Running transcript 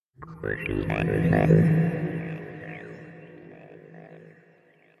Good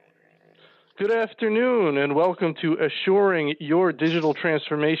afternoon, and welcome to Assuring Your Digital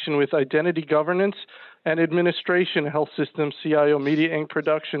Transformation with Identity Governance and Administration Health Systems CIO Media Inc.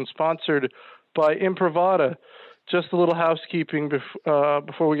 production, sponsored by Imprivata. Just a little housekeeping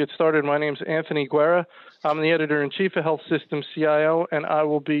before we get started. My name is Anthony Guerra. I'm the Editor-in-Chief of Health Systems CIO, and I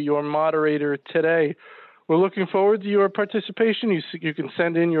will be your moderator today. We're looking forward to your participation. You can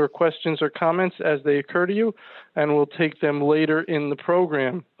send in your questions or comments as they occur to you, and we'll take them later in the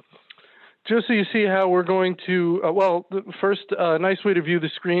program. Just so you see how we're going to, first, a nice way to view the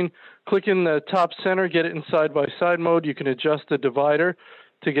screen, click in the top center, get it in side-by-side mode. You can adjust the divider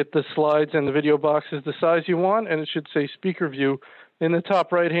to get the slides and the video boxes the size you want, and it should say speaker view in the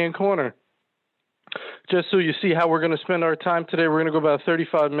top right-hand corner. Just so you see how we're going to spend our time today, we're going to go about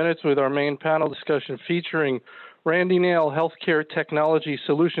 35 minutes with our main panel discussion featuring Randy Nail, Healthcare Technology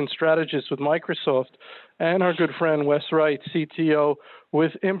Solution Strategist with Microsoft, and our good friend Wes Wright, CTO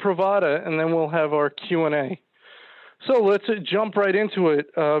with Imprivata, and then we'll have our Q&A. So let's jump right into it.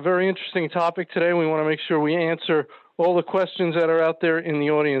 A very interesting topic today. We want to make sure we answer all the questions that are out there in the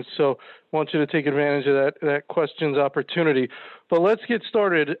audience, so I want you to take advantage of that questions opportunity. But let's get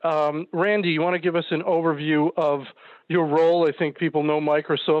started. Randy, you want to give us an overview of your role? I think people know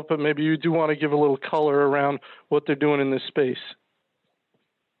Microsoft, but maybe you do want to give a little color around what they're doing in this space.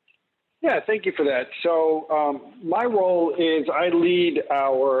 Yeah, thank you for that. So my role is I lead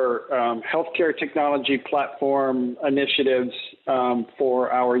our healthcare technology platform initiatives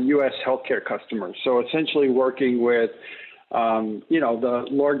for our U.S. healthcare customers. So essentially working with, the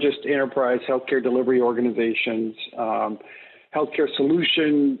largest enterprise healthcare delivery organizations, healthcare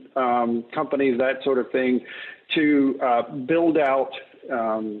solution companies, that sort of thing, to build out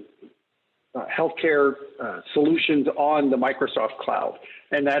healthcare solutions on the Microsoft cloud.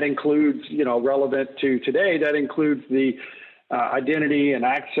 And that includes, relevant to today, that includes the identity and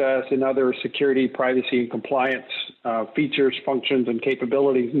access and other security, privacy, and compliance features, functions, and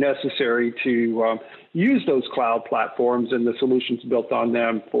capabilities necessary to use those cloud platforms and the solutions built on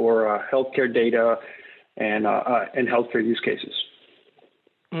them for healthcare data and healthcare use cases.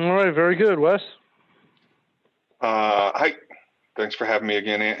 All right, very good. Wes? Hi. Thanks for having me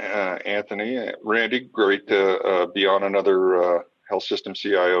again, Anthony. Randy, great to be on another Health System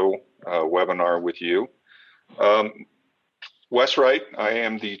CIO webinar with you. Wes Wright, I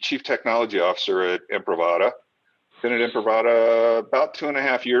am the Chief Technology Officer at Imprivata. Been at Imprivata about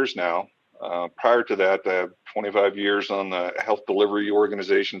 2.5 years now. Prior to that, I have 25 years on the health delivery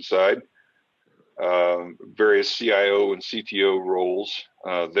organization side, various CIO and CTO roles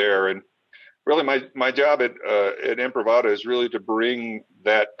there. And really, my job at Imprivata is really to bring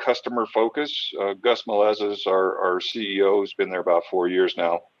that customer focus. Gus Melezes, our CEO, who's been there about 4 years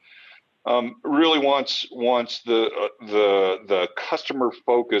now, really wants the customer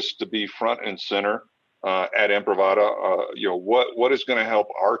focus to be front and center at Imprivata. What is going to help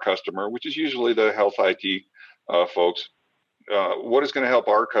our customer, which is usually the health IT folks. What is going to help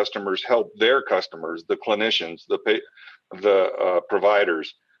our customers help their customers, the clinicians, the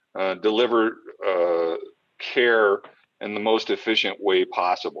providers, deliver care in the most efficient way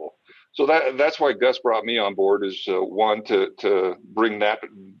possible. So that's why Gus brought me on board, is one, to bring that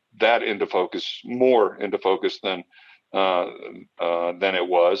into focus, more into focus than it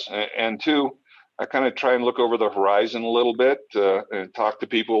was, and two, I kind of try and look over the horizon a little bit and talk to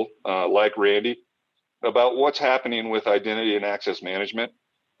people like Randy about what's happening with identity and access management,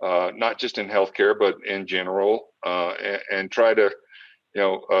 not just in healthcare but in general, and try to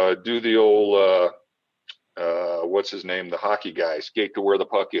do the old, what's his name, the hockey guy, skate to where the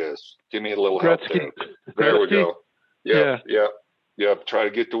puck is. Give me a little help there. There we go. Yeah. Try to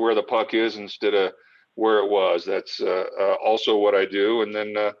get to where the puck is instead of where it was. That's also what I do. And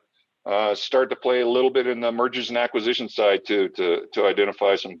then start to play a little bit in the mergers and acquisition side too, to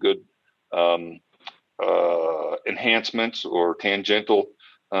identify some good enhancements or tangential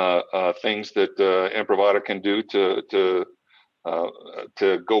things that Imprivata can do to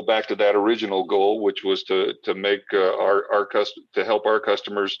go back to that original goal, which was to make to help our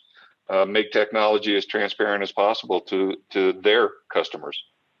customers make technology as transparent as possible to their customers.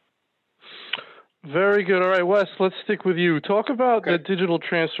 Very good. All right, Wes, let's stick with you. Talk about the digital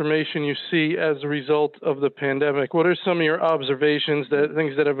transformation you see as a result of the pandemic. What are some of your observations,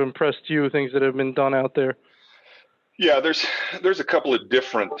 things that have impressed you, things that have been done out there? Yeah, there's a couple of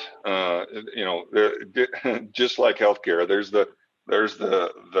different, just like healthcare. There's the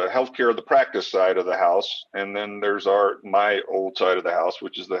healthcare, the practice side of the house, and then there's my old side of the house,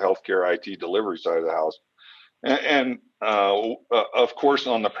 which is the healthcare IT delivery side of the house. And of course,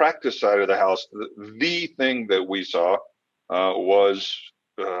 on the practice side of the house, the thing that we saw was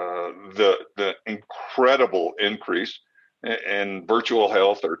the incredible increase in virtual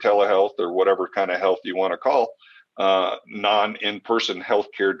health or telehealth or whatever kind of health you want to call non-in-person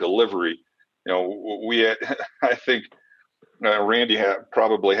healthcare delivery. We had, I think Randy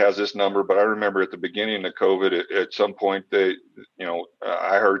probably has this number, but I remember at the beginning of COVID, at some point I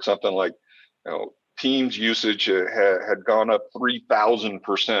heard something like, Teams usage had gone up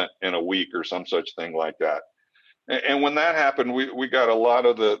 3,000% in a week or some such thing like that. And when that happened, we got a lot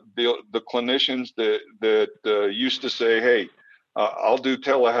of the clinicians that used to say, "Hey, I'll do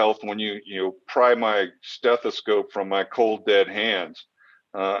telehealth when you pry my stethoscope from my cold dead hands,"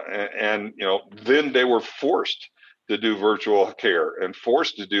 and then they were forced to do virtual care and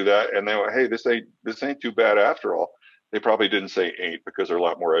forced to do that, and they went, "Hey, this ain't too bad after all." They probably didn't say "ain't" because they're a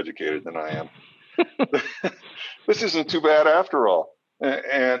lot more educated than I am. This isn't too bad after all.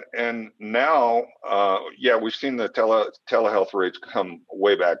 And now, we've seen the telehealth rates come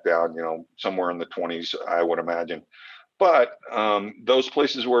way back down, somewhere in the 20s, I would imagine. But those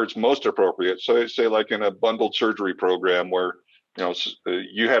places where it's most appropriate, so say like in a bundled surgery program where,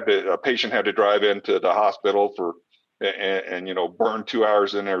 a patient had to drive into the hospital and burn 2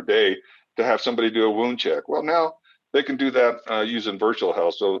 hours in their day to have somebody do a wound check. Well, now they can do that using virtual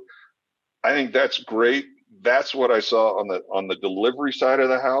health. So I think that's great. That's what I saw on the delivery side of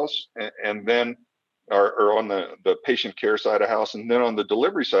the house, and then, or on the patient care side of the house, and then on the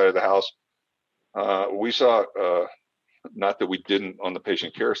delivery side of the house, we saw, not that we didn't on the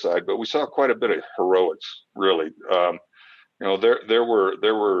patient care side, but we saw quite a bit of heroics. Really, there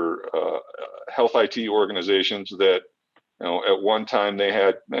were health IT organizations that, at one time they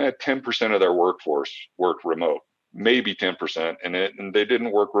had 10% of their workforce work remote. Maybe 10%, and they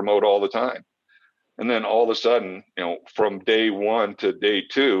didn't work remote all the time. And then all of a sudden, from day one to day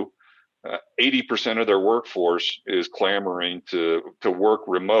two, 80% of their workforce is clamoring to work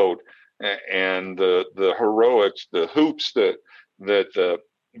remote. And the heroics, the hoops that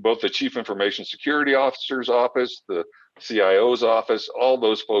both the Chief Information Security Officer's office, the CIO's office, all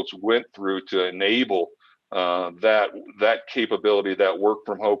those folks went through to enable that capability, that work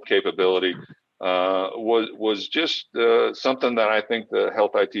from home capability. Was just something that I think the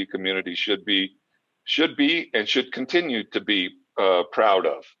health IT community should be and should continue to be proud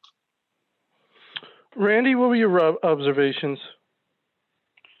of. Randy, what were your observations?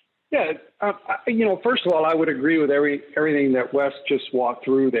 Yeah, first of all, I would agree with everything that Wes just walked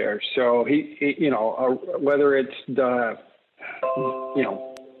through there. So whether it's the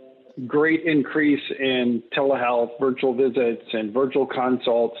great increase in telehealth, virtual visits, and virtual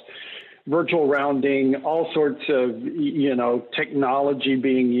consults, virtual rounding, all sorts of, technology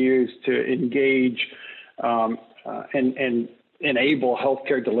being used to engage and enable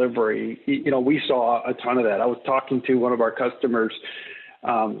healthcare delivery. We saw a ton of that. I was talking to one of our customers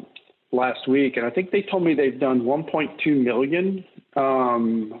last week, and I think they told me they've done 1.2 million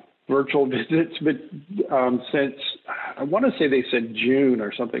virtual visits, but since I want to say they said June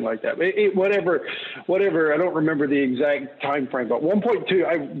or something like that. Whatever. I don't remember the exact time frame, but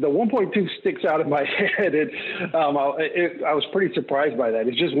 1.2. The 1.2 sticks out in my head, and I was pretty surprised by that.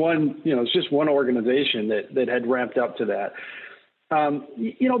 It's just one. It's just one organization that had ramped up to that.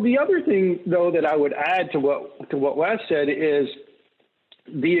 The other thing though that I would add to what Wes said is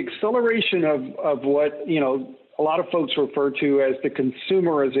the acceleration of what a lot of folks refer to as the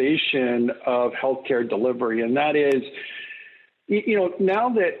consumerization of healthcare delivery. And that is, now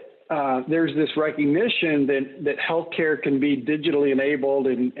that there's this recognition that healthcare can be digitally enabled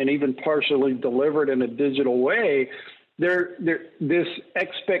and even partially delivered in a digital way, this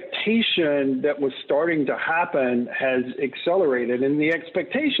expectation that was starting to happen has accelerated. And the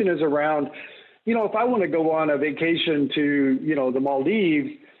expectation is around, if I want to go on a vacation to, the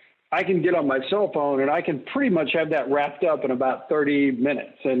Maldives, I can get on my cell phone and I can pretty much have that wrapped up in about 30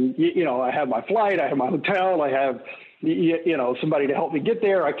 minutes. And, I have my flight, I have my hotel, I have, somebody to help me get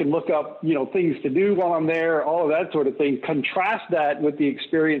there. I can look up, things to do while I'm there, all of that sort of thing. Contrast that with the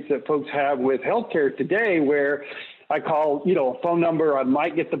experience that folks have with healthcare today, where I call, a phone number. I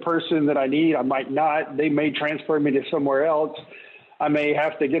might get the person that I need. I might not. They may transfer me to somewhere else. I may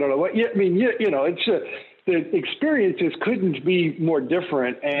have to get on a way. I mean, it's the experiences couldn't be more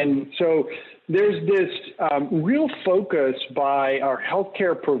different. And so there's this real focus by our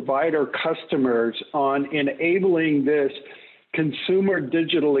healthcare provider customers on enabling this consumer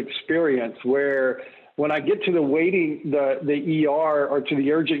digital experience where when I get to the ER or to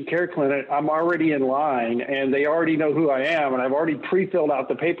the urgent care clinic, I'm already in line and they already know who I am. And I've already pre-filled out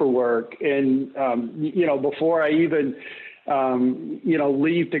the paperwork. And, before I even,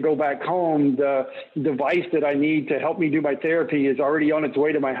 leave to go back home, the device that I need to help me do my therapy is already on its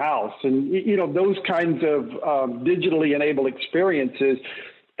way to my house. And, those kinds of digitally enabled experiences.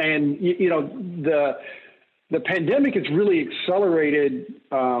 And, the pandemic has really accelerated,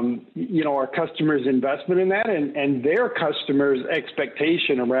 our customers' investment in that and their customers'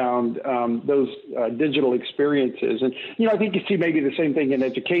 expectation around those digital experiences. And, I think you see maybe the same thing in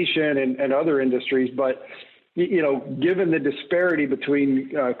education and other industries, but, given the disparity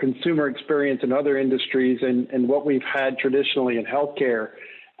between consumer experience and other industries and what we've had traditionally in healthcare,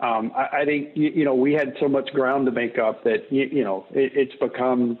 I think, we had so much ground to make up that, it's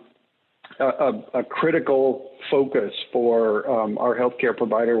become a critical focus for our healthcare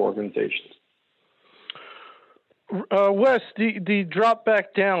provider organizations. Wes, the drop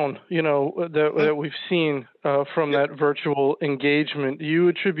back down, that we've seen from that virtual engagement, do you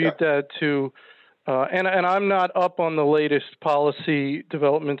attribute that to, and I'm not up on the latest policy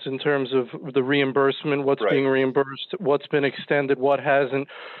developments in terms of the reimbursement, what's being reimbursed, what's been extended, what hasn't.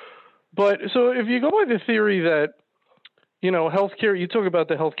 But so if you go by the theory that, healthcare, you talk about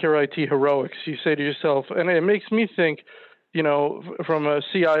the healthcare IT heroics, you say to yourself, and it makes me think, from a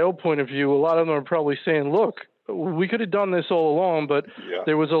CIO point of view, a lot of them are probably saying, look, we could have done this all along, but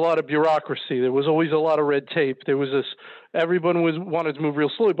there was a lot of bureaucracy. There was always a lot of red tape. There was this, everyone wanted to move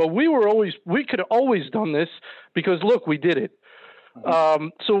real slowly, but we could have always done this because look, we did it. So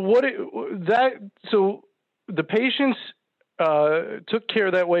the patients took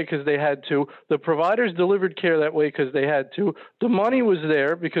care that way because they had to. The providers delivered care that way because they had to. The money was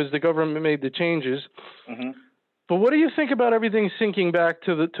there because the government made the changes. Mm-hmm. But what do you think about everything sinking back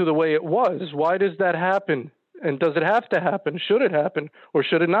to the way it was? Why does that happen? And does it have to happen? Should it happen, or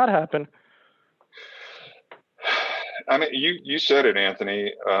should it not happen? I mean, you said it,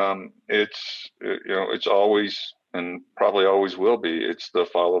 Anthony. It's always and probably always will be. It's the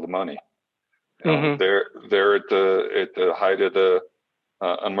follow the money. They're at the height of the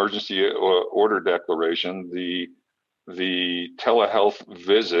emergency order declaration. The telehealth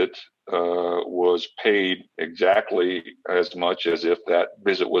visit was paid exactly as much as if that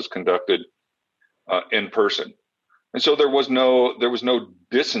visit was conducted in person, and so there was no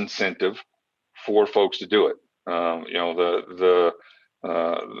disincentive for folks to do it.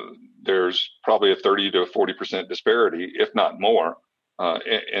 There's probably a 30 to 40% disparity, if not more,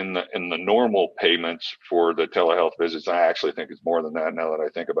 in the normal payments for the telehealth visits. I actually think it's more than that now that I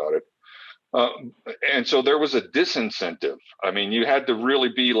think about it. And so there was a disincentive. I mean, you had to really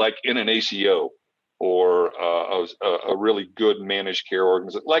be like in an ACO or a really good managed care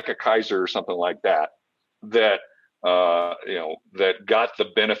organization, like a Kaiser or something like that, that got the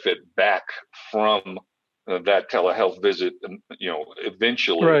benefit back from that telehealth visit,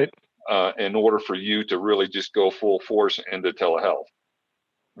 eventually, right, in order for you to really just go full force into telehealth.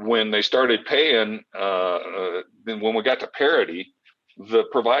 When they started paying, then when we got to parity, the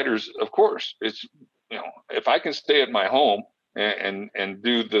providers, of course, it's, if I can stay at my home and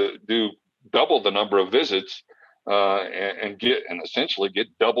do double the number of visits, and essentially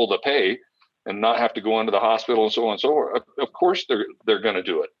get double the pay and not have to go into the hospital and so on and so forth, of course they're going to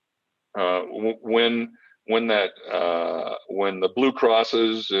do it. When the Blue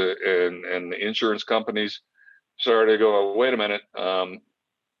Crosses and the insurance companies started to go, wait a minute,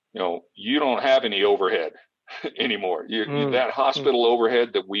 you don't have any overhead anymore. That hospital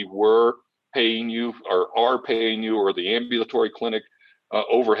overhead that we were paying you or are paying you, or the ambulatory clinic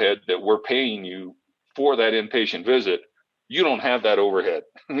overhead that we're paying you for that inpatient visit, you don't have that overhead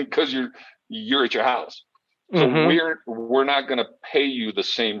because you're at your house. So we're not going to pay you the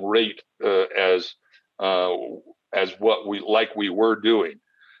same rate as what we were doing.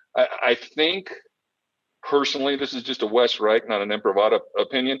 I think personally, this is just a Wes Reich, not an Imprivata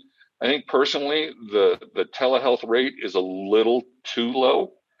opinion. I think personally, the telehealth rate is a little too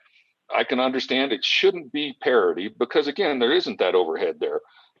low. I can understand it shouldn't be parity because, again, there isn't that overhead there.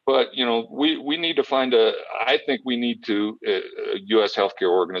 But, we need to find a U.S. healthcare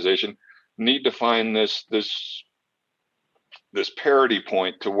organization need to find this parity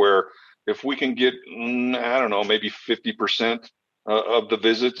point to where if we can get, I don't know, maybe 50% of the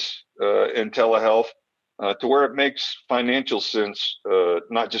visits in telehealth, to where it makes financial sense,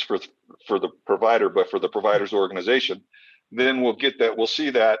 not just for the provider, but for the provider's organization, then we'll get that. We'll see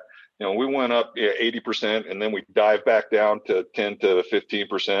that, we went up 80% and then we dive back down to 10 to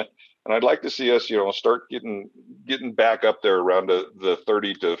 15%. And I'd like to see us, start getting back up there around the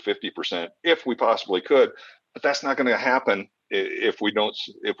 30 to 50% if we possibly could. But that's not going to happen if we don't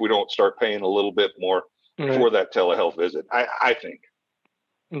start paying a little bit more for that telehealth visit, I think.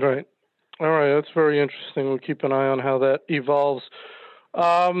 Right. All right. That's very interesting. We'll keep an eye on how that evolves.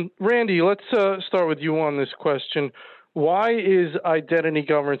 Randy, let's start with you on this question. Why is identity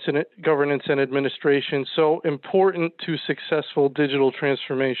governance and administration so important to successful digital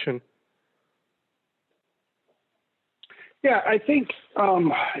transformation? Yeah, I think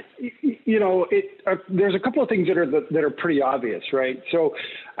there's a couple of things that are pretty obvious, right? So,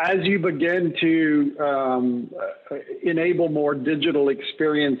 as you begin to enable more digital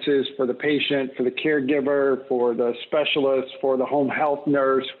experiences for the patient, for the caregiver, for the specialist, for the home health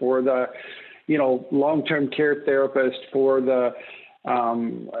nurse, for the long-term care therapist, for the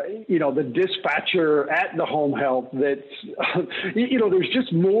the dispatcher at the home health, that's, there's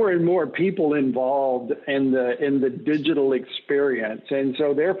just more and more people involved in the digital experience. And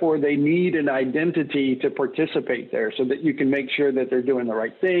so therefore they need an identity to participate there so that you can make sure that they're doing the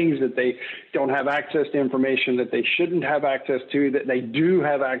right things, that they don't have access to information that they shouldn't have access to, that they do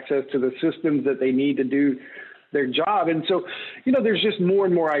have access to the systems that they need to do their job. And so, there's just more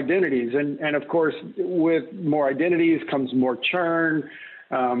and more identities. And of course, with more identities comes more churn.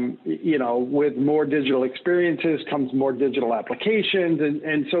 With more digital experiences comes more digital applications.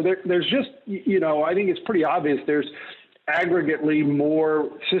 And so there's just, I think it's pretty obvious there's aggregately more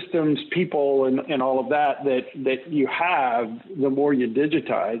systems, people, and all of that you have, the more you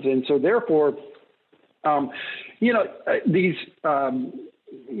digitize. And so therefore, these,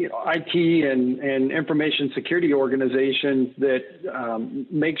 IT and information security organizations that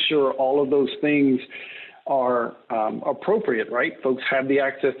make sure all of those things are appropriate, right? Folks have the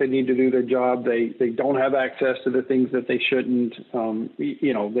access they need to do their job. They don't have access to the things that they shouldn't,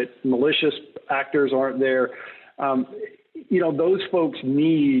 that malicious actors aren't there. Those folks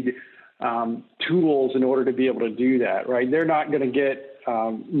need tools in order to be able to do that, right? They're not going to get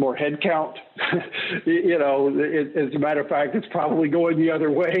more headcount. As a matter of fact, it's probably going the other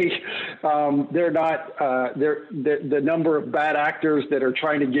way. They're not. The number of bad actors that are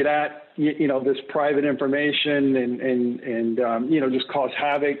trying to get at this private information and just cause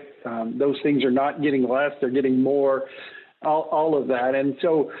havoc. Those things are not getting less; they're getting more. All of that, and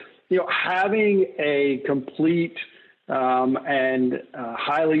so having a complete and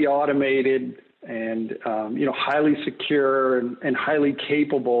highly automated and highly secure and highly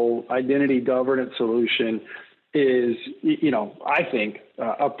capable identity governance solution is, I think,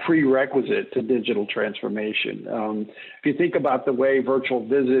 a prerequisite to digital transformation. If you think about the way virtual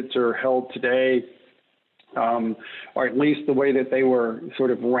visits are held today, or at least the way that they were sort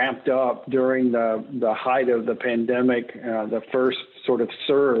of ramped up during the height of the pandemic, the first sort of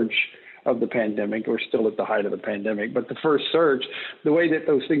surge of the pandemic. We're still at the height of the pandemic, but the first surge, the way that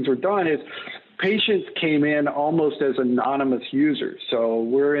those things were done is patients came in almost as anonymous users. So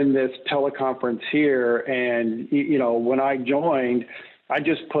we're in this teleconference here, and when I joined, I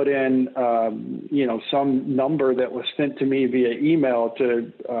just put in some number that was sent to me via email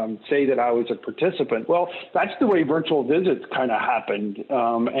to say that I was a participant. Well, that's the way virtual visits kind of happened,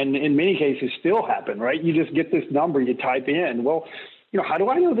 and in many cases still happen, right? You just get this number, you type in. Well, how do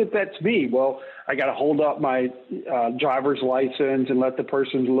I know that that's me? Well, I got to hold up my driver's license and let the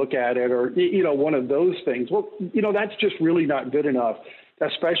person look at it, or, one of those things. Well, that's just really not good enough,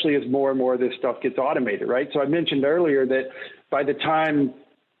 especially as more and more of this stuff gets automated, right? So I mentioned earlier that by the time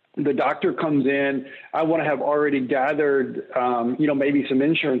the doctor comes in, I want to have already gathered, maybe some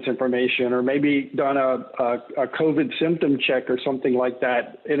insurance information, or maybe done a COVID symptom check or something like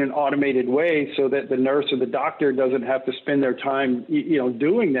that in an automated way, so that the nurse or the doctor doesn't have to spend their time,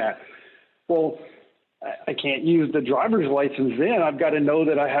 doing that. Well, I can't use the driver's license then. I've got to know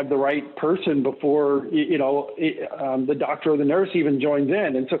that I have the right person before, the doctor or the nurse even joins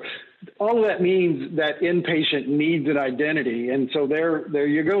in. And so all of that means that inpatient needs an identity. And so there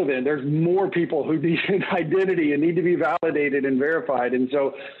you go then. There's more people who need an identity and need to be validated and verified. And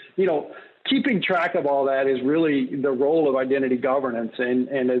so, keeping track of all that is really the role of identity governance. And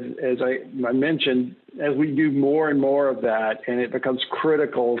as I mentioned, as we do more and more of that, and it becomes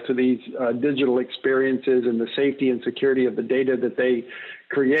critical to these digital experiences and the safety and security of the data that they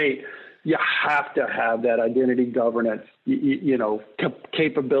create, you have to have that identity governance,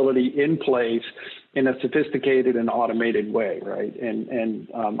 capability in place in a sophisticated and automated way, right? And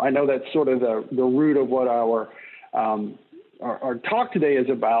I know that's sort of the root of what our talk today is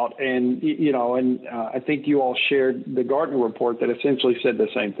about, and I think you all shared the Gartner report that essentially said the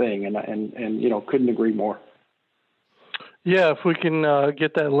same thing, and couldn't agree more. Yeah, if we can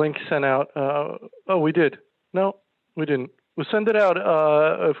get that link sent out. Oh, we did. No, we didn't. We'll send it out.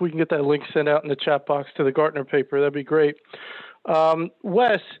 If we can get that link sent out in the chat box to the Gartner paper, that'd be great.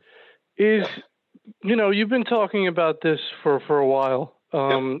 Wes, you've been talking about this for a while.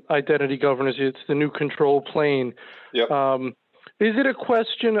 Identity governance, it's the new control plane. Yep. Is it a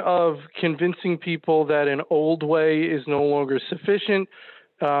question of convincing people that an old way is no longer sufficient?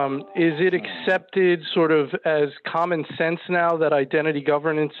 Is it accepted sort of as common sense now that identity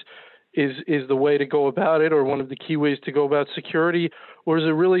governance is the way to go about it, or one of the key ways to go about security? Or is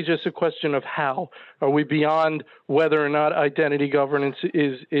it really just a question of how? Are we beyond whether or not identity governance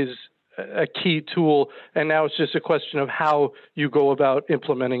is a key tool, and now it's just a question of how you go about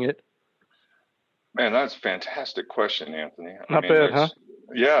implementing it? Man, that's a fantastic question, Anthony. Not bad, huh?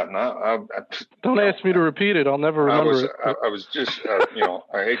 Yeah, no. Don't ask me to repeat it. I'll never remember it. I was just,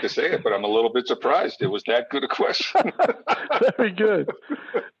 I hate to say it, but I'm a little bit surprised it was that good a question. Very good.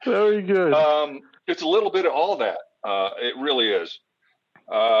 Very good. It's a little bit of all that. It really is.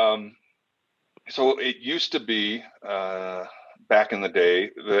 So it used to be back in the day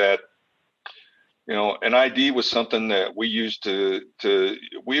that, an ID was something that we used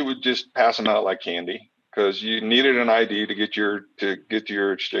we would just pass them out like candy, because you needed an ID to get to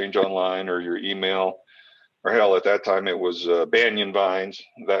your exchange online or your email, or hell, at that time it was Banyan Vines,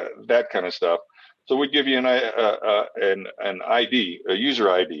 that kind of stuff. So we'd give you an ID, a user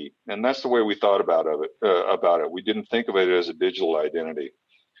ID, and that's the way we thought about it. We didn't think of it as a digital identity,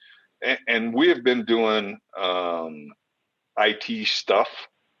 and we have been doing IT stuff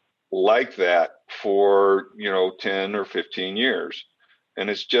like that for 10 or 15 years, and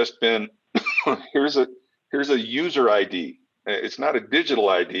it's just been here's a user ID. It's not a digital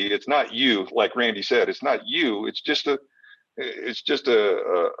ID. It's not you, like Randy said. It's not you. It's just a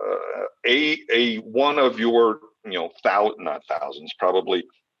one of your not thousands, probably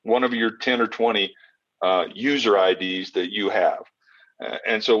one of your 10 or 20 user IDs that you have.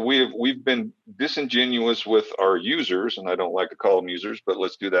 And so we've been disingenuous with our users, and I don't like to call them users, but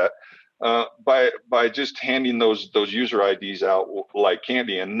let's do that, by just handing those user IDs out like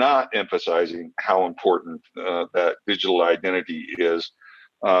candy, and not emphasizing how important that digital identity is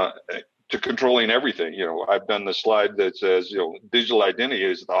to controlling everything. I've done the slide that says digital identity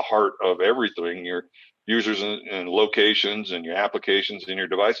is the heart of everything. Your users and locations and your applications and your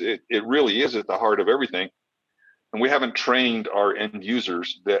device. It really is at the heart of everything. And we haven't trained our end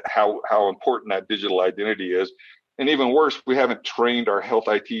users that how important that digital identity is. And even worse, we haven't trained our health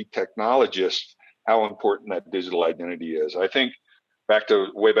IT technologists how important that digital identity is. I think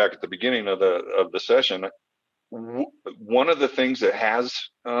way back at the beginning of the session, one of the things that has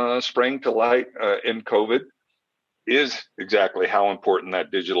sprang to light in COVID is exactly how important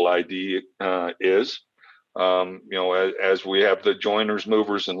that digital ID is. As we have the joiners,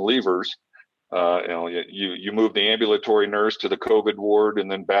 movers, and leavers. You move the ambulatory nurse to the COVID ward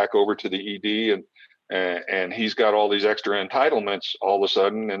and then back over to the ED, and he's got all these extra entitlements all of a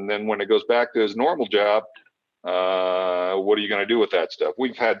sudden. And then when it goes back to his normal job, what are you going to do with that stuff?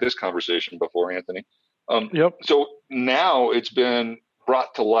 We've had this conversation before, Anthony. Yep. So now it's been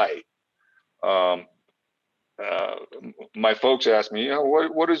brought to light. My folks ask me,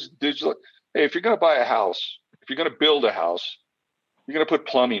 what is digital? Hey, if you're going to buy a house, if you're going to build a house, you're going to put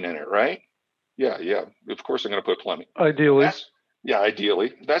plumbing in it, right? Yeah. Of course, I'm going to put plumbing. Ideally.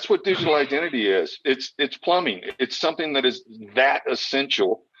 Ideally. That's what digital identity is. It's plumbing. It's something that is that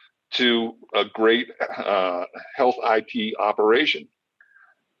essential to a great health IT operation.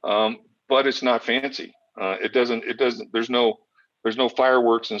 But it's not fancy. It doesn't. There's no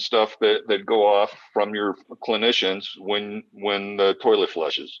fireworks and stuff that go off from your clinicians when the toilet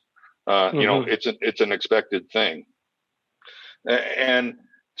flushes. It's an expected thing, and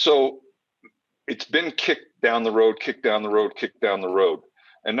so it's been kicked down the road.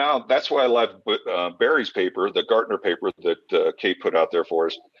 And now that's why I love Barry's paper, the Gartner paper that Kate put out there for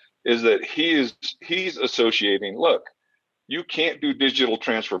us, is that he's associating, look, you can't do digital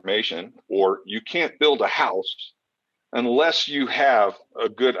transformation, or you can't build a house unless you have a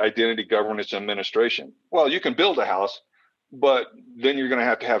good identity governance administration. Well, you can build a house, but then you're going to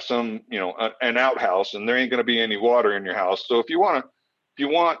have some, an outhouse, and there ain't going to be any water in your house. So if you want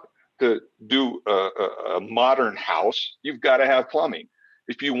to do a modern house, you've got to have plumbing.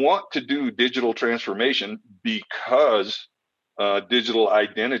 If you want to do digital transformation, because digital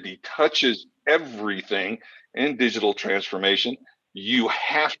identity touches everything in digital transformation, you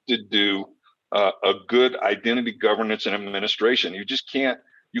have to do a good identity governance and administration. You just can't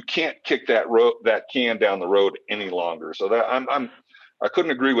kick that can down the road any longer. So that I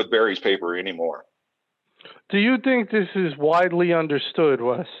couldn't agree with Barry's paper anymore. Do you think this is widely understood,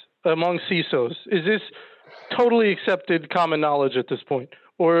 Wes, among CISOs? Is this totally accepted common knowledge at this point,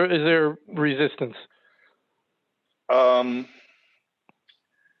 or is there resistance?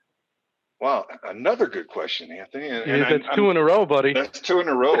 Wow, another good question, Anthony. That's two in a row, buddy. That's two in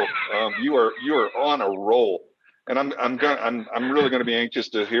a row. You are on a roll, and I'm really going to be anxious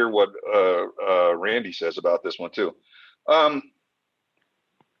to hear what Randy says about this one too. I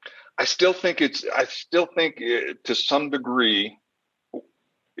still think to some degree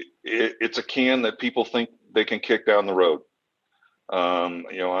it's a can that people think they can kick down the road.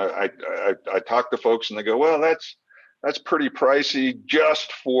 I talk to folks and they go, well, that's pretty pricey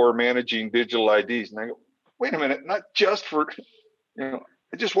just for managing digital IDs. And I go, wait a minute, not just for, I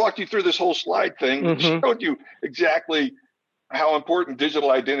just walked you through this whole slide thing and showed you exactly how important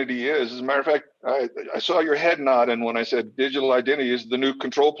digital identity is. As a matter of fact, I saw your head nodding when I said digital identity is the new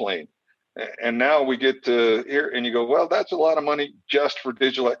control plane. And now we get to here and you go, well, that's a lot of money just for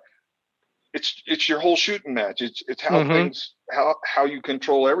digital. It's your whole shooting match. It's how things, how you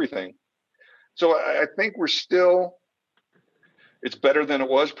control everything. So I think it's better than it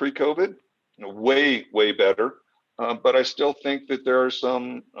was pre-COVID, way, way better. But I still think that there are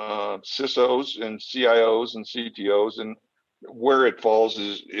some CISOs and CIOs and CTOs, and where it falls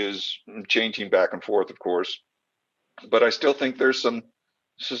is changing back and forth, of course. But I still think there's some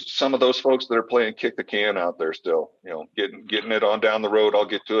of those folks that are playing kick the can out there still, getting it on down the road. I'll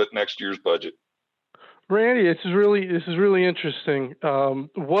get to it next year's budget. Randy, this is really interesting.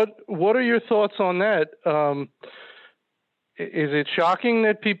 What are your thoughts on that? Is it shocking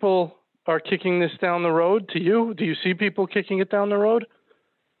that people are kicking this down the road to you? Do you see people kicking it down the road?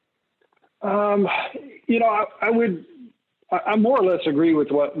 I more or less agree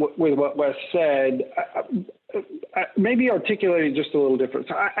with what Wes said. I maybe articulated just a little different.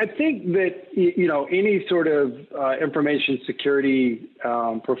 So I think that, any sort of information security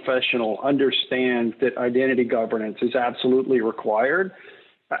professional understands that identity governance is absolutely required.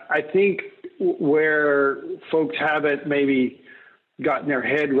 I think where folks haven't maybe gotten their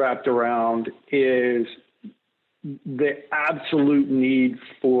head wrapped around is the absolute need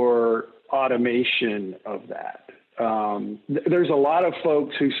for automation of that. There's a lot of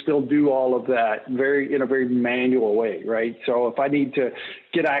folks who still do all of that in a very manual way, right? So if I need to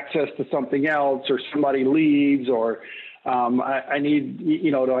get access to something else, or somebody leaves, or I need,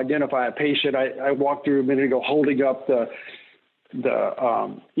 to identify a patient, I walked through a minute ago holding up the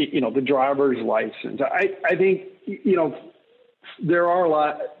driver's license. I think, there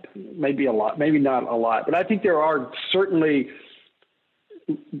are maybe not a lot, but I think there are certainly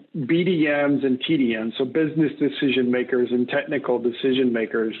BDMs and TDMs, so business decision makers and technical decision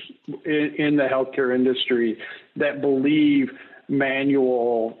makers in the healthcare industry that believe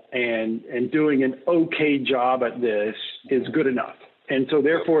manual and doing an okay job at this is good enough. And so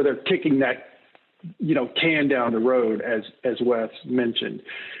therefore they're kicking that, can down the road, as Wes mentioned.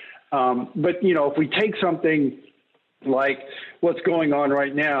 But, if we take something like what's going on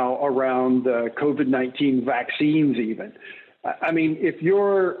right now around the COVID-19 vaccines even, I mean, if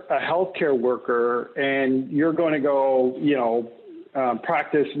you're a healthcare worker and you're going to go,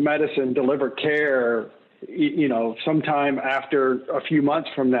 practice medicine, deliver care, sometime after a few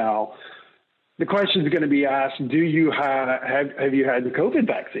months from now, the question is going to be asked, have you had the COVID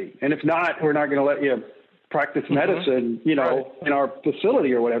vaccine? And if not, we're not going to let you practice medicine, in our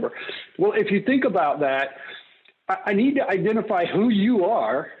facility or whatever. Well, if you think about that, I need to identify who you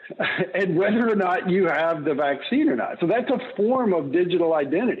are and whether or not you have the vaccine or not. So that's a form of digital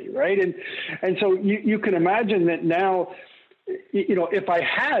identity, right? And so you can imagine that now, if I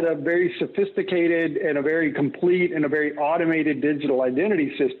had a very sophisticated and a very complete and a very automated digital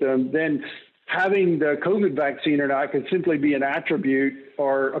identity system, then having the COVID vaccine or not could simply be an attribute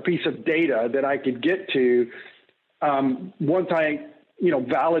or a piece of data that I could get to once I,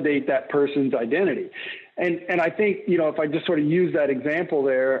 validate that person's identity. And I think, if I just sort of use that example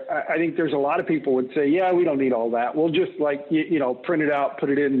there, I think there's a lot of people would say, yeah, we don't need all that. We'll just print it out, put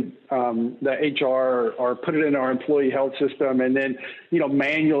it in the HR or put it in our employee health system, and then,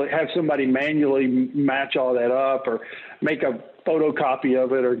 manually have somebody manually match all that up, or make a photocopy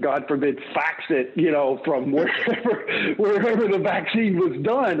of it, or God forbid, fax it, from wherever the vaccine was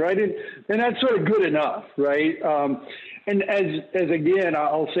done. Right. And that's sort of good enough. Right. And as again,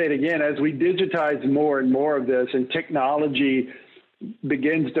 I'll say it again, as we digitize more and more of this, and technology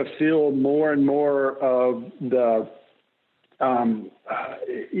begins to fill more and more of the,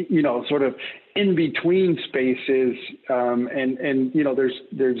 sort of in between spaces, and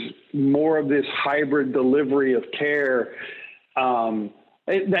there's more of this hybrid delivery of care.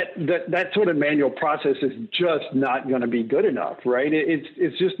 that sort of manual process is just not going to be good enough, right?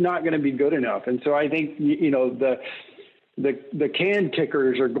 It's just not going to be good enough. And so I think, the can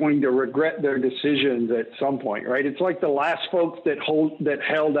kickers are going to regret their decisions at some point, right? It's like the last folks that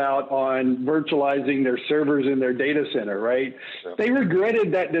held out on virtualizing their servers in their data center, right? Yeah. They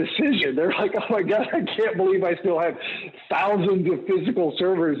regretted that decision. They're like, oh my God, I can't believe I still have thousands of physical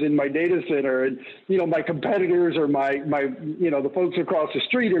servers in my data center. And, my competitors or my the folks across the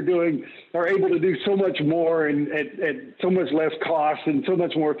street are able to do so much more and at so much less cost and so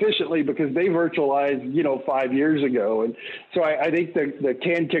much more efficiently because they virtualized, 5 years ago. And so I think the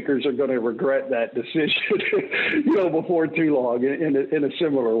can kickers are going to regret that decision, before too long in a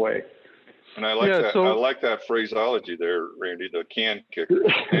similar way. And I like that. I like that phraseology there, Randy. The can kickers,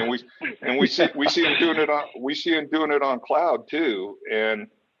 and we see them doing it on cloud too. And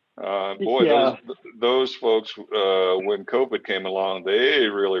those folks, when COVID came along, they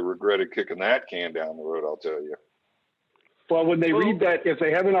really regretted kicking that can down the road. I'll tell you. Well, when they read that, if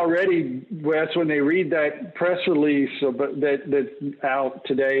they haven't already, Wes, when they read that press release that's out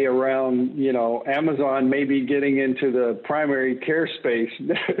today around, Amazon maybe getting into the primary care space,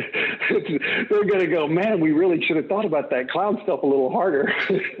 they're going to go, man, we really should have thought about that cloud stuff a little harder.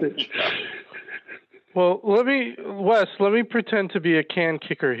 Well, let me pretend to be a can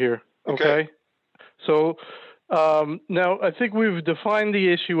kicker here. Okay. So now I think we've defined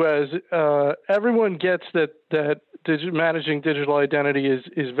the issue as everyone gets that managing digital identity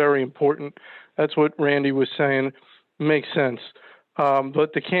is very important. That's what Randy was saying. Makes sense.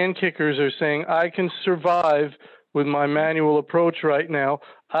 But the can kickers are saying, I can survive with my manual approach right now.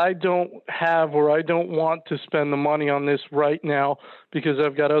 I don't have or I don't want to spend the money on this right now because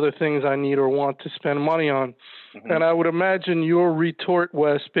I've got other things I need or want to spend money on. Mm-hmm. And I would imagine your retort,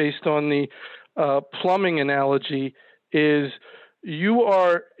 Wes, based on the plumbing analogy, is you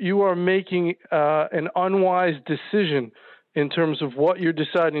are making an unwise decision in terms of what you're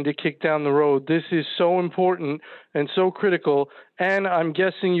deciding to kick down the road. This is so important and so critical, and I'm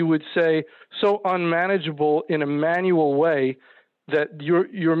guessing you would say so unmanageable in a manual way that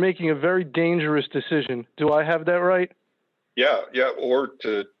you're making a very dangerous decision. Do I have that right? Yeah. Or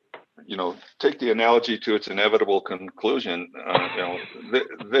to take the analogy to its inevitable conclusion. They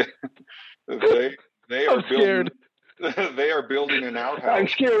are building. They are building an outhouse. I'm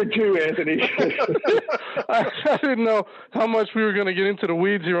scared too, Anthony. I didn't know how much we were going to get into the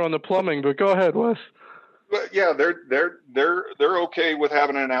weeds here on the plumbing, but go ahead, Wes. But yeah, they're okay with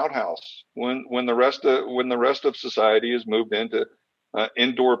having an outhouse when the rest of society has moved into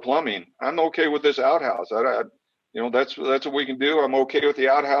indoor plumbing. I'm okay with this outhouse. That's what we can do. I'm okay with the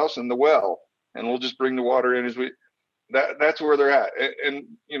outhouse and the well, and we'll just bring the water in as we. That's where they're at. And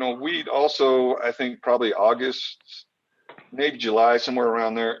we also, I think probably August, maybe July, somewhere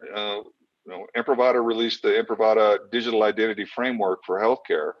around there, Imprivata released the Imprivata Digital Identity Framework for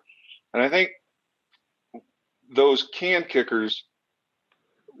Healthcare. And I think those can kickers,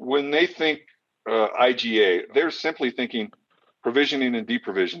 when they think IGA, they're simply thinking provisioning and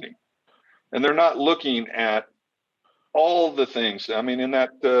deprovisioning. And they're not looking at all the things. I mean, in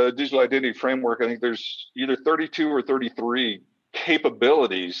that digital identity framework, I think there's either 32 or 33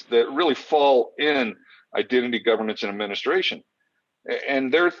 capabilities that really fall in identity governance and administration.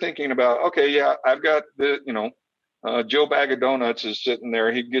 And they're thinking about, okay, yeah, I've got Joe Bag of Donuts is sitting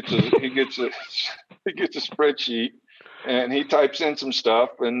there. He gets a spreadsheet and he types in some stuff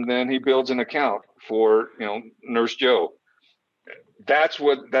and then he builds an account for, Nurse Joe. That's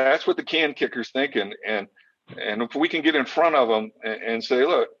what the can kicker's thinking. And if we can get in front of them and say,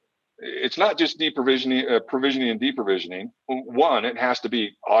 look, it's not just provisioning and deprovisioning. One, it has to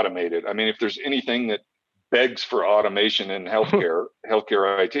be automated. I mean, if there's anything that begs for automation in healthcare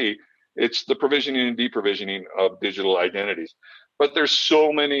IT, it's the provisioning and deprovisioning of digital identities. But there's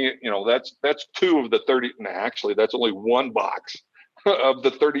so many, that's 2 of the 30. Actually, that's only one box of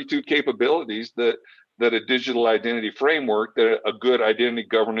the 32 capabilities that a digital identity framework, that a good identity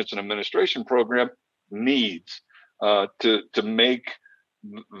governance and administration program needs to make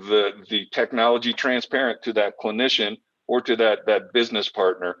the technology transparent to that clinician or to that business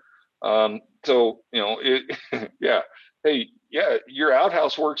partner. Your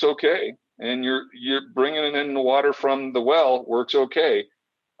outhouse works okay, and you're bringing in the water from the well works okay,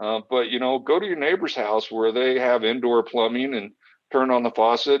 but go to your neighbor's house where they have indoor plumbing and turn on the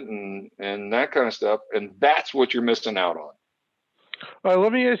faucet and that kind of stuff, and that's what you're missing out on. All right,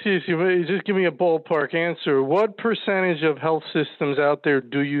 let me ask you this. Just give me a ballpark answer. What percentage of health systems out there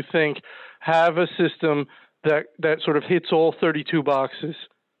do you think have a system that sort of hits all 32 boxes?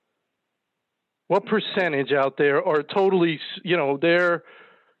 What percentage out there are totally,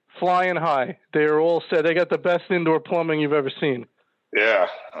 flying high. They're all set. They got the best indoor plumbing you've ever seen. Yeah,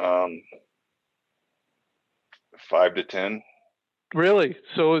 5 to 10. Really?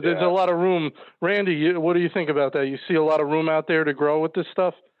 So there's Yeah. a lot of room. Randy, what do you think about that? You see a lot of room out there to grow with this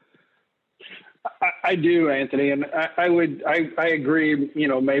stuff? I do, Anthony, and I agree.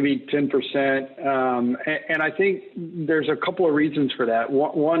 Maybe 10%, and I think there's a couple of reasons for that.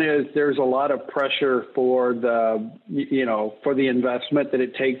 One is there's a lot of pressure for the investment that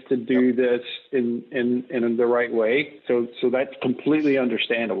it takes to do this in the right way. So that's completely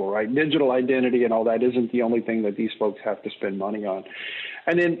understandable, right? Digital identity and all that isn't the only thing that these folks have to spend money on.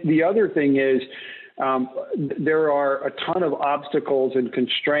 And then the other thing is, there are a ton of obstacles and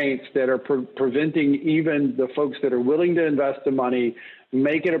constraints that are preventing even the folks that are willing to invest the money,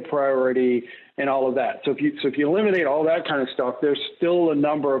 make it a priority, and all of that. So if you eliminate all that kind of stuff, there's still a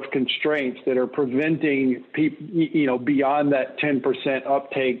number of constraints that are preventing people, beyond that 10%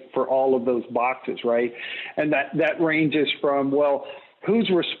 uptake for all of those boxes, right? And that ranges from, well,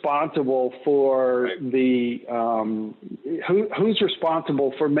 who's responsible for who's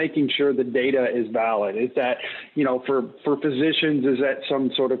responsible for making sure the data is valid? Is that, for physicians, is that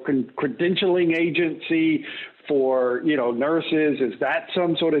some sort of credentialing agency? For, nurses, is that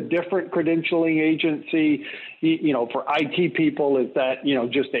some sort of different credentialing agency? For IT people, is that,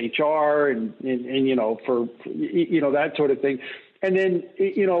 just HR and for, that sort of thing. And then,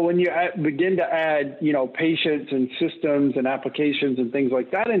 when you begin to add, patients and systems and applications and things like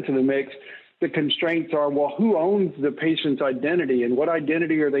that into the mix, the constraints are, well, who owns the patient's identity and what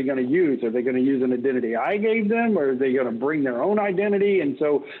identity are they going to use? Are they going to use an identity I gave them, or are they going to bring their own identity? And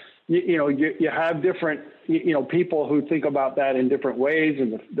so, you have different, people who think about that in different ways.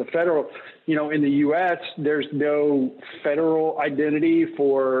 And the federal, in the U.S., there's no federal identity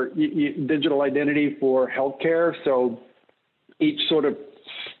for digital identity for healthcare. So each sort of,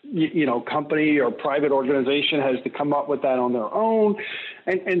 company or private organization has to come up with that on their own.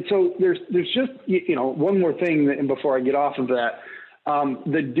 And so there's just, one more thing before I get off of that.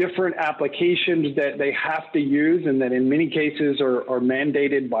 The different applications that they have to use and that in many cases are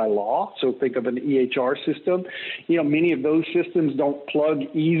mandated by law. So think of an EHR system. Many of those systems don't plug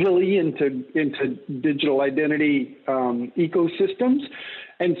easily into digital identity ecosystems.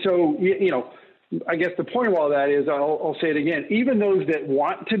 And so, I guess the point of all that is, I'll say it again, even those that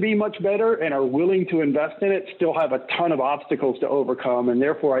want to be much better and are willing to invest in it still have a ton of obstacles to overcome. And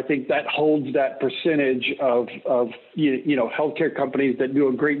therefore, I think that holds that percentage of healthcare companies that do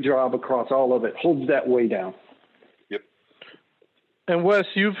a great job across all of it, holds that way down. Yep. And Wes,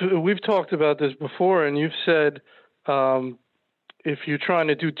 we've talked about this before, and you've said if you're trying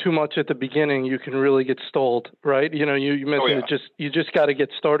to do too much at the beginning, you can really get stalled, right? You mentioned you just got to get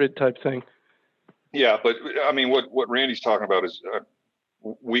started type thing. Yeah, but I mean, what Randy's talking about is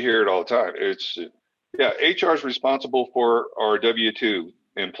we hear it all the time. It's HR is responsible for our W-2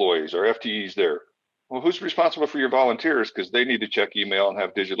 employees, our FTEs there. Well, who's responsible for your volunteers? Because they need to check email and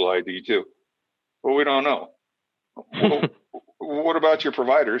have digital ID too. Well, we don't know. Well, what about your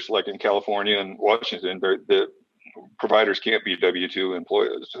providers? Like in California and Washington, the providers can't be W-2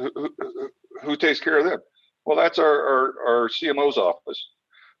 employees. Who takes care of them? Well, that's our CMO's office.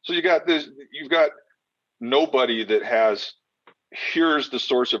 So you've got nobody that has, here's the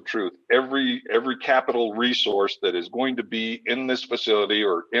source of truth. Every capital resource that is going to be in this facility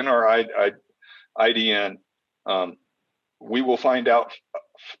or in our IDN, we will find out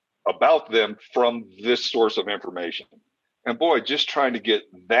about them from this source of information. And boy, just trying to get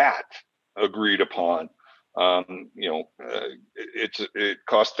that agreed upon, it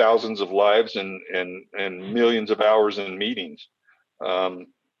costs thousands of lives and millions of hours in meetings.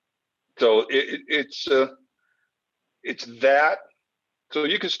 So it's that. So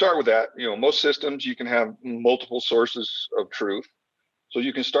you can start with that. Most systems you can have multiple sources of truth. So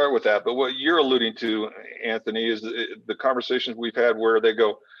you can start with that. But what you're alluding to, Anthony, is the conversations we've had where they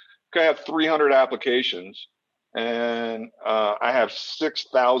go, okay, I have 300 applications and I have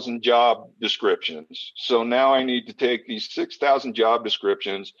 6,000 job descriptions. So now I need to take these 6,000 job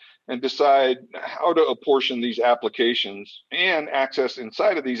descriptions and decide how to apportion these applications and access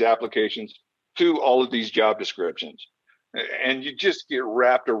inside of these applications to all of these job descriptions. And you just get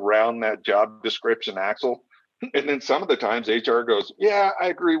wrapped around that job description axle. And then some of the times HR goes, yeah, I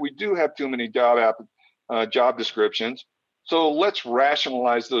agree. We do have too many job descriptions. So let's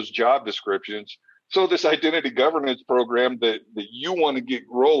rationalize those job descriptions. So this identity governance program that you want to get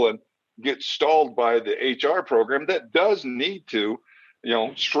rolling gets stalled by the HR program that does need to,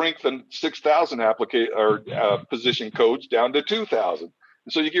 strengthen 6,000 position codes down to 2,000.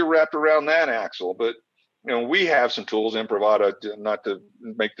 So you get wrapped around that axle. But we have some tools, Imprivata, not to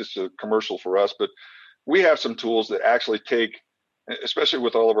make this a commercial for us, but we have some tools that actually take, especially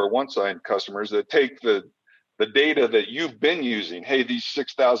with all of our OneSign customers, that take the data that you've been using. Hey, these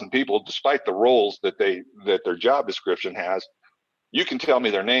 6,000 people, despite the roles that their job description has, you can tell me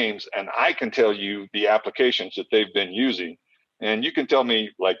their names, and I can tell you the applications that they've been using. And you can tell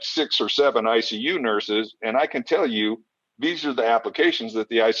me like 6 or 7 ICU nurses, and I can tell you these are the applications that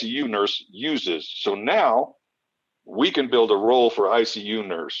the ICU nurse uses. So now we can build a role for ICU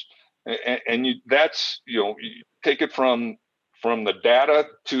nurse. And you take it from the data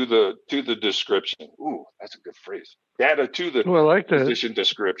to the description. Ooh, that's a good phrase. Data to the I like that. position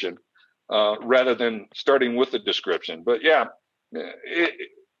description, rather than starting with the description. But yeah,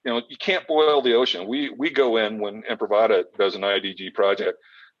 you can't boil the ocean. We go in when Imprivata does an IDG project.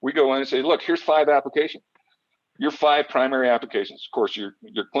 We go in and say, look, here's 5 applications. Your 5 primary applications. Of course, your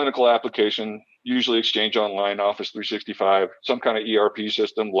clinical application, usually Exchange Online, Office 365, some kind of ERP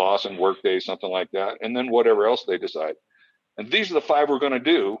system, Lawson, Workday, something like that, and then whatever else they decide. And these are the 5 we're going to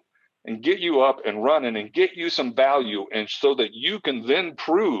do, and get you up and running and get you some value, and so that you can then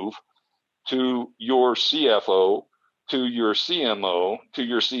prove to your CFO, to your CMO, to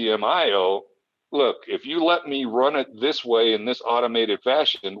your CMIO, look, if you let me run it this way in this automated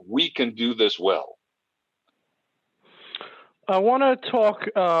fashion, we can do this well. I want to talk,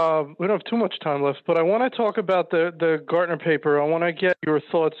 we don't have too much time left, but I want to talk about the Gartner paper. I want to get your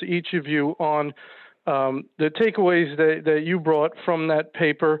thoughts, each of you, on the takeaways that you brought from that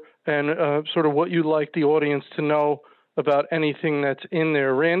paper, and sort of what you'd like the audience to know about anything that's in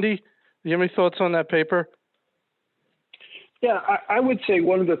there. Randy, do you have any thoughts on that paper? Yeah, I would say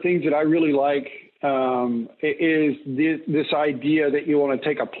one of the things that I really like is this idea that you want to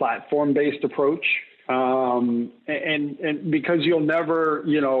take a platform-based approach. And because there'll never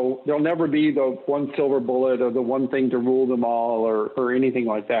be the one silver bullet or the one thing to rule them all or anything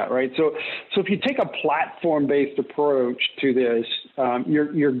like that, right? So if you take a platform-based approach to this,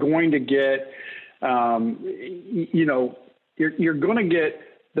 you're going to get, you're going to get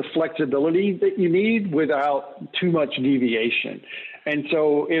the flexibility that you need without too much deviation. And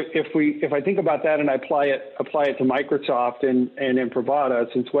so if I think about that and I apply it to Microsoft and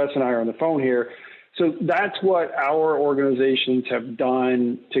Imprivata, since Wes and I are on the phone here, so that's what our organizations have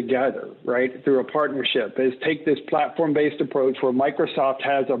done together, right, through a partnership, is take this platform-based approach where Microsoft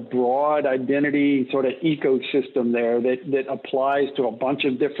has a broad identity sort of ecosystem there that applies to a bunch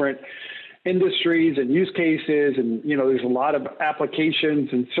of different industries and use cases. And, there's a lot of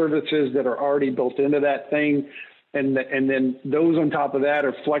applications and services that are already built into that thing. And then those on top of that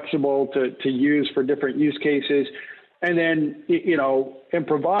are flexible to use for different use cases. And then,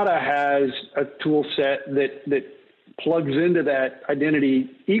 Imprivata has a tool set that plugs into that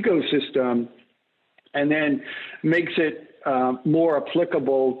identity ecosystem and then makes it more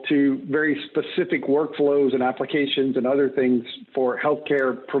applicable to very specific workflows and applications and other things for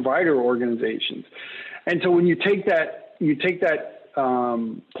healthcare provider organizations. And so when you take that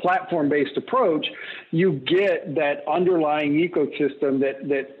platform-based approach, you get that underlying ecosystem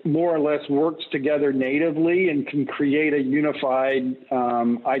that more or less works together natively and can create a unified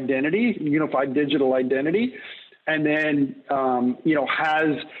identity, unified digital identity, and then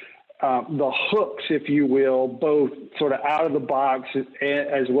has the hooks, if you will, both sort of out of the box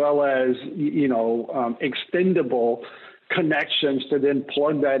as well as extendable connections to then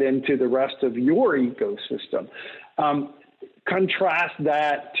plug that into the rest of your ecosystem. Contrast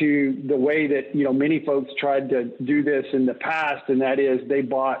that to the way that many folks tried to do this in the past, and that is they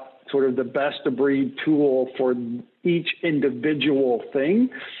bought sort of the best of breed tool for each individual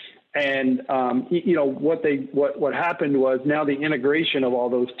thing. And what happened was now the integration of all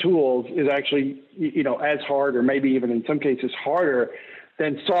those tools is actually as hard, or maybe even in some cases harder,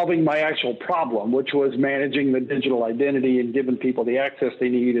 than solving my actual problem, which was managing the digital identity and giving people the access they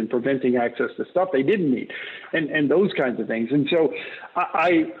need and preventing access to stuff they didn't need, and those kinds of things. And so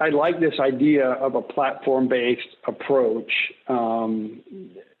I like this idea of a platform-based approach,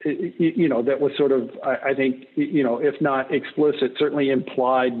 that was sort of, I think, if not explicit, certainly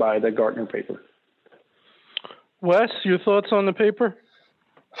implied by the Gartner paper. Wes, your thoughts on the paper?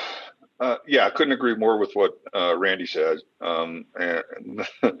 Yeah, I couldn't agree more with what Randy said. And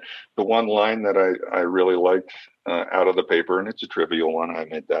the one line that I really liked out of the paper, and it's a trivial one, I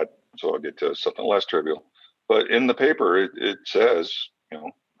admit that, so I'll get to something less trivial. But in the paper, it says,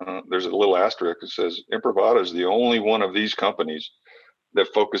 there's a little asterisk. It says, Imprivata is the only one of these companies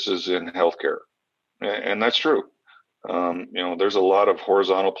that focuses in healthcare. And that's true. There's a lot of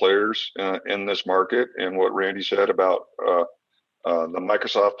horizontal players in this market. And what Randy said about The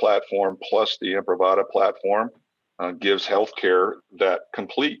Microsoft platform plus the Imprivata platform gives healthcare that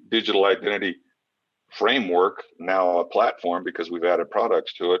complete digital identity framework, now a platform because we've added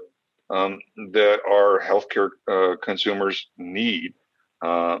products to it, that our healthcare consumers need.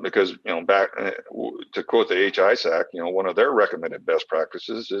 Because, back to quote the HISAC, one of their recommended best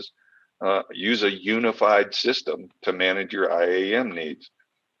practices is use a unified system to manage your IAM needs.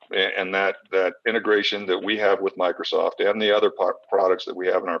 And that integration that we have with Microsoft and the other products that we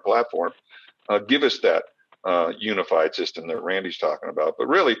have in our platform give us that unified system that Randy's talking about. But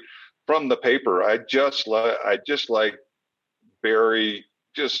really, from the paper, I just like Barry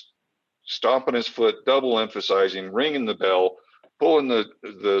just stomping his foot, double emphasizing, ringing the bell, pulling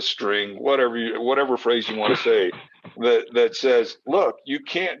the string, whatever phrase you want to say, that says, look, you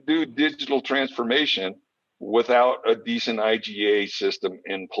can't do digital transformation without a decent IGA system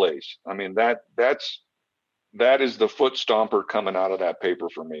in place. I mean, that is the foot stomper coming out of that paper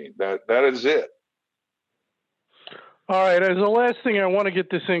for me. That is it. All right. As the last thing, I want to get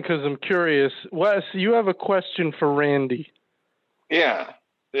this in because I'm curious. Wes, you have a question for Randy. Yeah.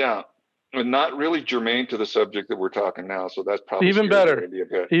 But not really germane to the subject that we're talking now, so that's probably even better.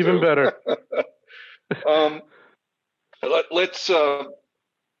 Even better. Let's,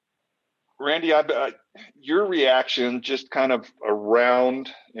 Randy, your reaction, just kind of around,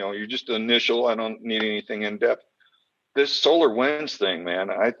 you're just initial. I don't need anything in depth. This SolarWinds thing, man,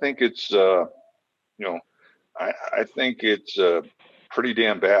 I think it's, I think it's pretty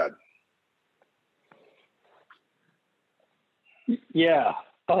damn bad. Yeah.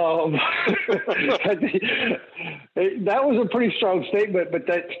 That was a pretty strong statement, but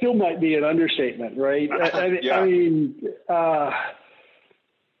that still might be an understatement, right? Yeah. I mean,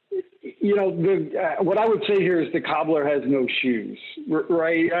 what I would say here is the cobbler has no shoes,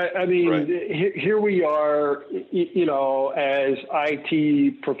 right? I mean, right. Here we are, as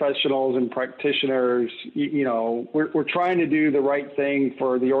IT professionals and practitioners, we're trying to do the right thing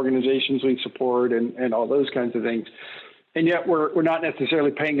for the organizations we support and all those kinds of things. And yet we're not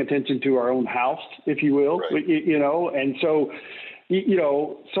necessarily paying attention to our own house, if you will, right. And so,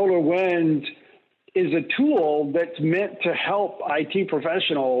 SolarWinds is a tool that's meant to help IT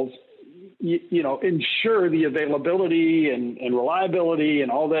professionals, ensure the availability and reliability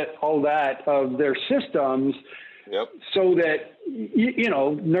and all that of their systems. Yep. So that,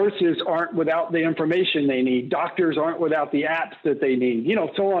 nurses aren't without the information they need, doctors aren't without the apps that they need,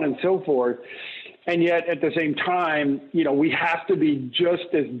 so on and so forth. And yet at the same time, we have to be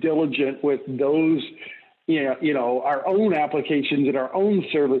just as diligent with those, our own applications and our own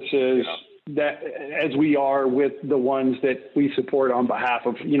services that as we are with the ones that we support on behalf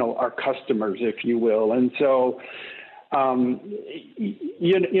of, our customers, if you will. And so, I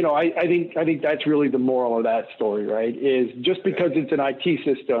think that's really the moral of that story, right? Is just because it's an IT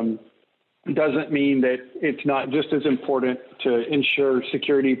system doesn't mean that it's not just as important to ensure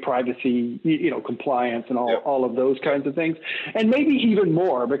security, privacy, compliance, and all of those kinds of things. And maybe even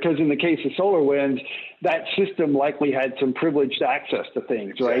more, because in the case of SolarWinds, that system likely had some privileged access to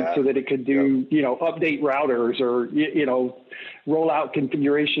things, right? So that it could do, update routers or, roll out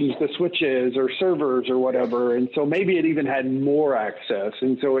configurations to switches or servers or whatever. And so maybe it even had more access.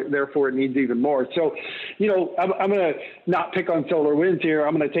 And so therefore it needs even more. So, I'm going to not pick on SolarWinds here.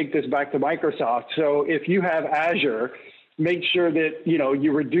 I'm going to take this back to Microsoft. So if you have Azure, make sure that,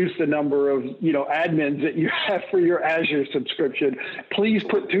 you reduce the number of, admins that you have for your Azure subscription. Please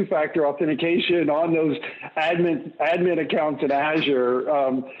put two-factor authentication on those admin accounts in Azure,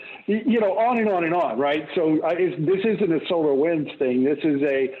 on and on and on, right? So this isn't a SolarWinds thing. This is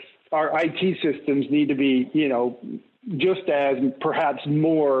our IT systems need to be, just as perhaps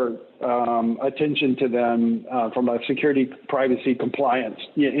more attention to them from a security, privacy, compliance,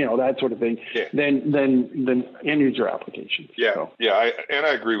 that sort of thing, than end user applications. Yeah, so. Yeah, I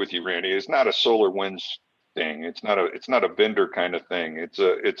agree with you, Randy. It's not a SolarWinds thing. It's not a vendor kind of thing. It's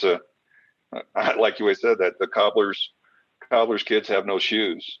a like you always said, that the cobbler's kids have no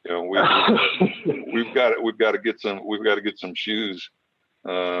shoes. We've got to get some shoes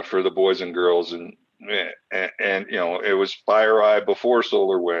for the boys and girls, and it was FireEye before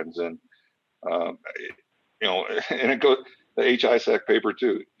SolarWinds, and and it goes the HISAC paper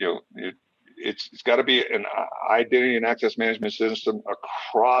too. It's got to be an identity and access management system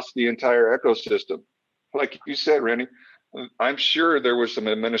across the entire ecosystem. Like you said, Randy, I'm sure there was some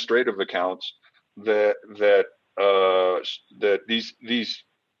administrative accounts that these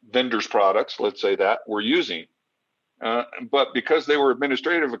vendors' products, let's say that, were using, but because they were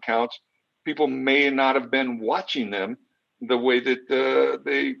administrative accounts, people may not have been watching them the way that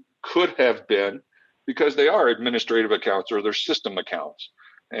they could have been, because they are administrative accounts or they're system accounts.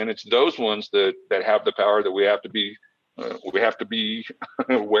 And it's those ones that have the power that we have to be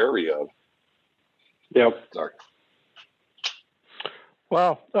wary of. Yep. Sorry.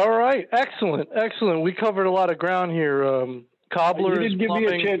 Wow. All right. Excellent. We covered a lot of ground here. Cobblers, you didn't give plumbing.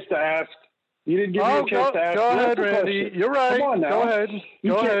 me a chance to ask. You didn't give me a chance to ask. Go ahead, Randy. Question. You're right. Come on now. Go ahead.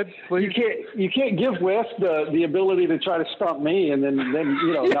 Go ahead. Please. You can't give Wes the ability to try to stump me and then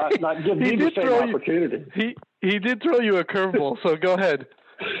not give me the same opportunity. He did throw you a curveball, so go ahead.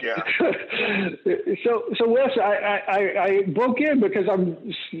 Yeah. So Wes, I broke in because I'm,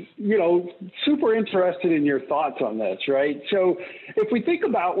 super interested in your thoughts on this, right? So if we think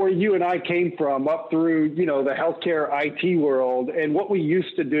about where you and I came from up through, the healthcare IT world and what we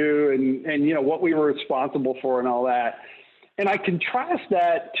used to do and what we were responsible for and all that, and I contrast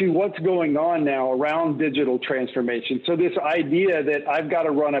that to what's going on now around digital transformation. So this idea that I've got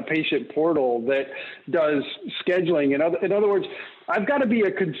to run a patient portal that does scheduling. In other words, I've got to be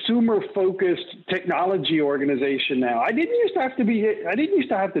a consumer-focused technology organization now. I didn't used to have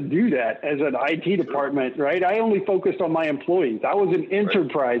to do that as an IT department, right? I only focused on my employees. I was an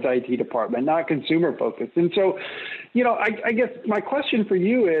enterprise IT department, not consumer-focused. And so, I guess my question for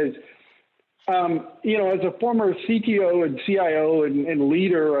you is, as a former CTO and CIO and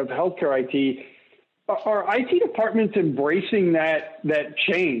leader of healthcare IT, are IT departments embracing that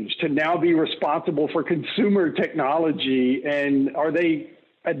change to now be responsible for consumer technology? And are they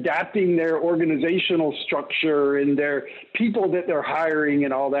adapting their organizational structure and their people that they're hiring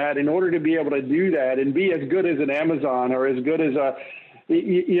and all that in order to be able to do that and be as good as an Amazon or as good as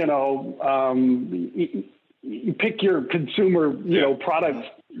you pick your consumer, product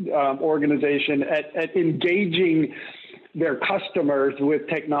organization at engaging their customers with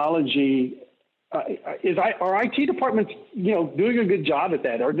technology? Are IT departments, doing a good job at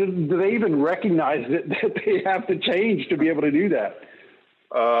that, or do they even recognize that they have to change to be able to do that?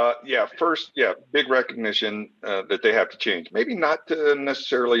 Big recognition that they have to change. Maybe not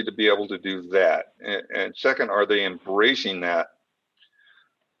necessarily to be able to do that. And second, are they embracing that?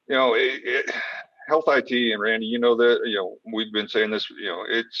 Health IT, and Randy, we've been saying this.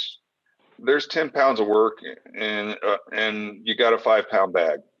 There's 10 pounds of work, and you got a 5-pound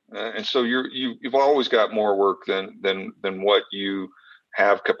bag. And so you've always got more work than what you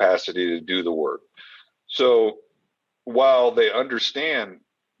have capacity to do the work. So while they understand,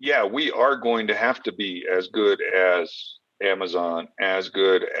 we are going to have to be as good as Amazon, as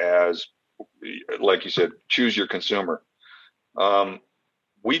good as, like you said, choose your consumer.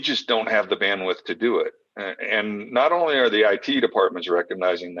 We just don't have the bandwidth to do it. And not only are the IT departments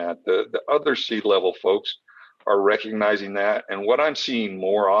recognizing that, the other C-level folks are recognizing that. And what I'm seeing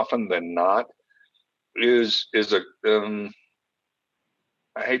more often than not is I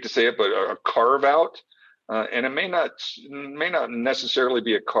hate to say it, but a carve out. And it may not necessarily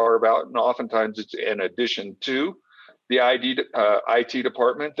be a carve out, and oftentimes it's an addition to the IT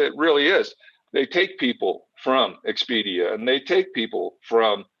department that really is. They take people from Expedia, and they take people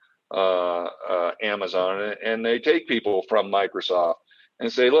from Amazon, and they take people from Microsoft,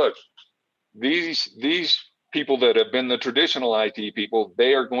 and say, look, these people that have been the traditional IT people,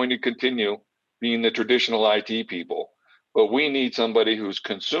 they are going to continue being the traditional IT people. But we need somebody who's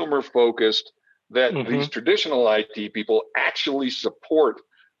consumer focused, that these traditional IT people actually support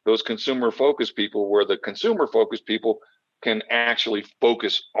those consumer focused people, where the consumer focused people can actually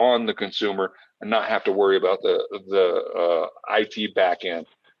focus on the consumer and not have to worry about the IT back end.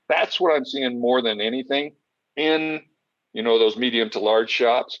 That's what I'm seeing more than anything in, those medium to large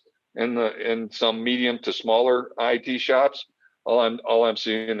shops and some medium to smaller IT shops. All I'm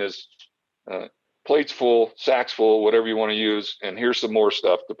seeing is plates full, sacks full, whatever you want to use, and here's some more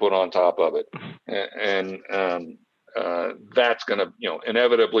stuff to put on top of it. And that's going to,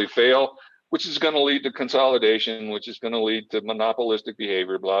 inevitably fail, which is going to lead to consolidation, which is going to lead to monopolistic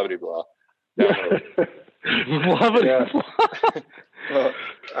behavior, blah, blah, blah.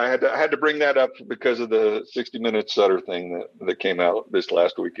 I had to bring that up because of the 60 Minutes Sutter thing that came out this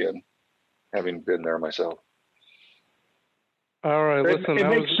last weekend, having been there myself. All right, listen. It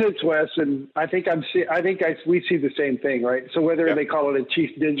makes sense, Wes, and I think we see the same thing, right? So whether they call it a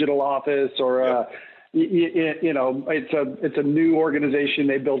chief digital office or it's a new organization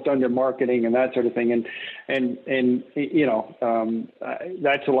they built under marketing and that sort of thing, and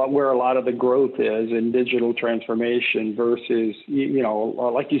that's a lot where a lot of the growth is in digital transformation versus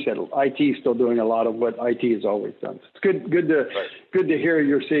like you said, IT is still doing a lot of what IT has always done. It's good to hear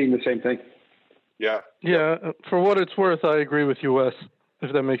you're seeing the same thing. Yeah. For what it's worth, I agree with you, Wes.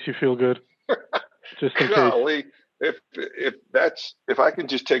 If that makes you feel good, just in Golly. case. if I can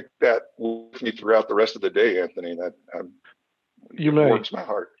just take that with me throughout the rest of the day, Anthony, that warms my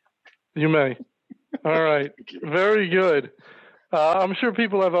heart. You may. All right. Very good. I'm sure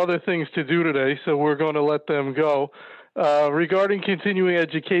people have other things to do today, so we're going to let them go. Regarding continuing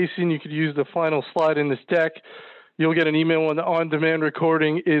education, you could use the final slide in this deck. You'll get an email when the on-demand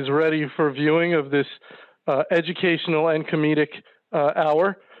recording is ready for viewing of this educational and comedic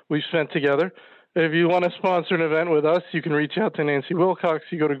hour we've spent together. If you want to sponsor an event with us, you can reach out to Nancy Wilcox.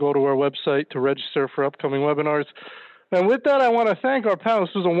 You go to our website to register for upcoming webinars. And with that, I want to thank our panelists.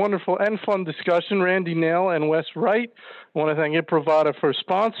 This was a wonderful and fun discussion, Randy Nail and Wes Wright. I want to thank Imprivata for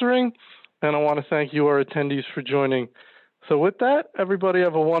sponsoring, and I want to thank you, our attendees, for joining. So with that, everybody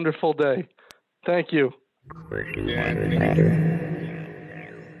have a wonderful day. Thank you. Yeah.